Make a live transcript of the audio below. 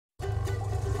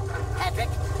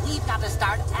We've got to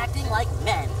start acting like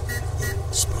men.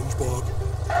 SpongeBob.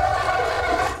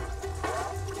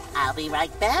 I'll be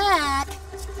right back.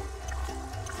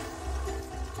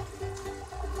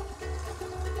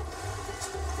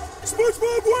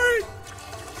 SpongeBob, wait!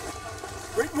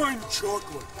 Make mine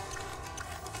chocolate.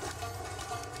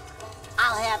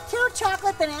 I'll have 2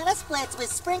 chocolate banana splits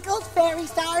with sprinkled fairy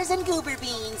stars and goober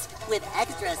beans. With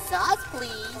extra sauce,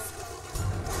 please.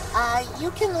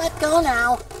 You can let go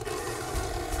now.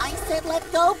 I said let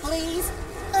go, please.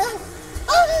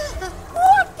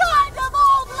 What kind of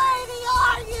old lady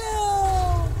are you?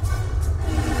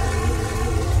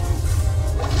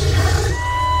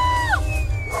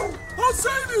 I'll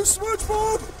save you,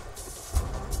 SpongeBob!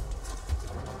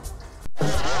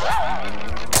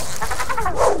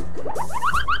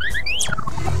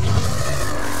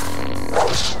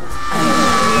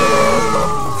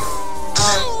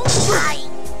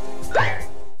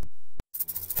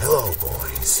 Hello,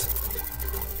 boys.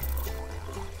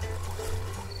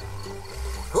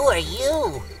 Who are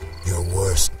you? Your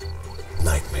worst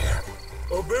nightmare.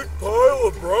 A big pile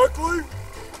of broccoli?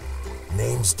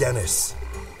 Name's Dennis.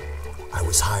 I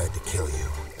was hired to kill you.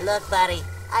 Look, buddy,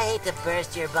 I hate to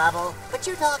burst your bubble, but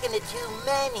you're talking to 2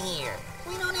 men here.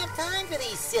 We don't have time for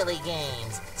these silly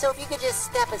games. So if you could just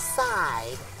step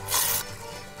aside.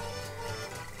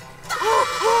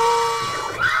 Ow!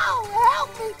 Help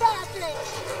me, Patrick!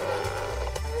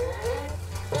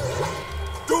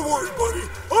 Don't worry, buddy.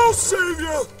 I'll save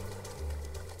you!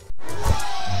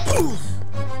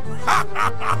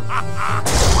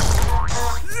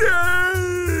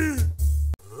 Yay!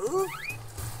 Huh?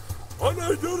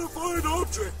 Unidentified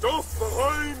object off the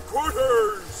hind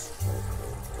quarters!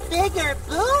 Bigger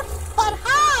boot? But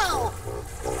how?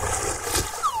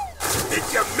 Did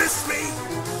you miss me?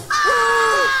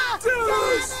 Ah!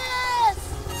 Dennis!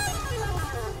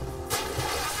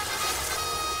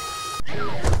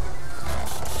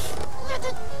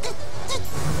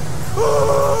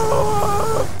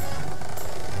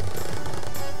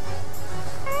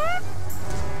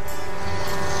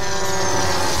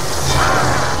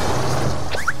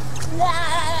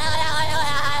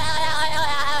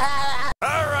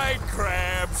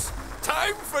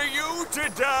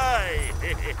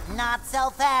 Not so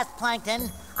fast,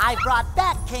 Plankton. I brought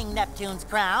back King Neptune's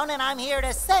crown, and I'm here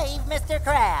to save Mr.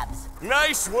 Krabs.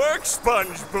 Nice work,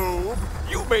 Spongebob.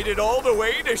 You made it all the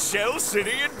way to Shell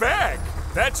City and back.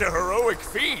 That's a heroic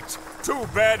feat. Too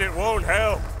bad it won't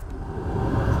help.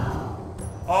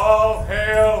 All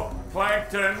hail,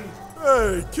 Plankton.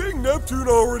 Hey, King Neptune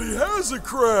already has a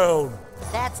crown.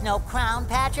 That's no crown,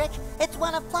 Patrick. It's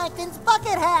one of Plankton's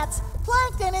bucket hats.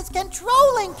 Plankton is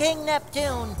controlling King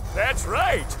Neptune. That's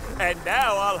right. And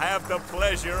now I'll have the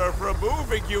pleasure of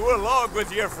removing you along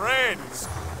with your friends.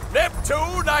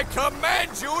 Neptune, I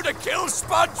command you to kill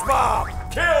SpongeBob.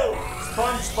 Kill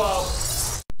SpongeBob.